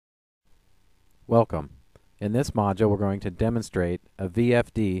Welcome. In this module we're going to demonstrate a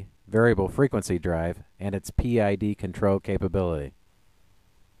VFD, variable frequency drive, and its PID control capability.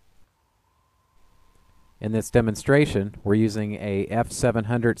 In this demonstration we're using a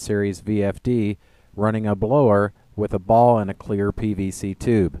F700 series VFD running a blower with a ball and a clear PVC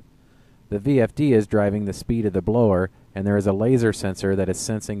tube. The VFD is driving the speed of the blower, and there is a laser sensor that is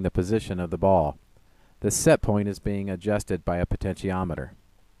sensing the position of the ball. The set point is being adjusted by a potentiometer.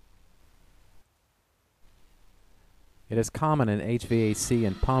 It is common in HVAC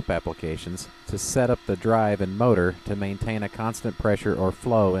and pump applications to set up the drive and motor to maintain a constant pressure or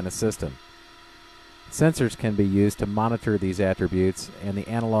flow in a system. Sensors can be used to monitor these attributes, and the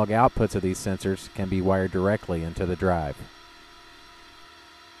analog outputs of these sensors can be wired directly into the drive.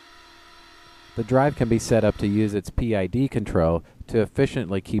 The drive can be set up to use its PID control to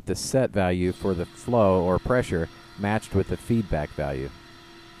efficiently keep the set value for the flow or pressure matched with the feedback value.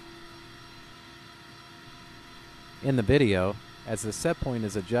 In the video, as the set point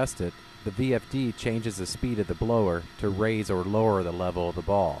is adjusted, the VFD changes the speed of the blower to raise or lower the level of the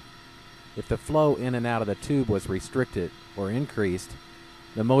ball. If the flow in and out of the tube was restricted or increased,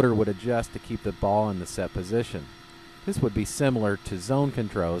 the motor would adjust to keep the ball in the set position. This would be similar to zone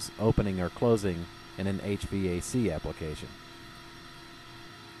controls opening or closing in an HVAC application.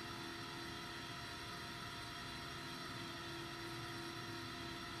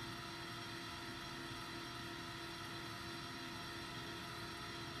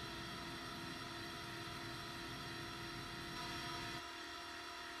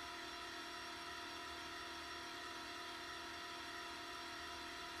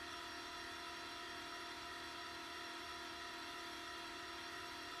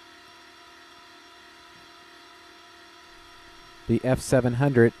 The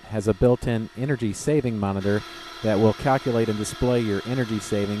F700 has a built-in energy saving monitor that will calculate and display your energy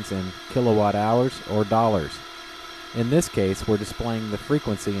savings in kilowatt hours or dollars. In this case, we're displaying the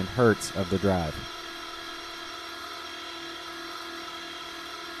frequency in hertz of the drive.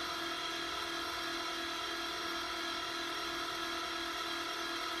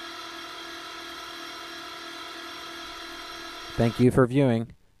 Thank you for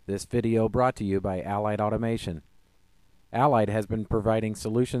viewing. This video brought to you by Allied Automation. Allied has been providing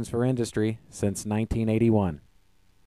solutions for industry since 1981.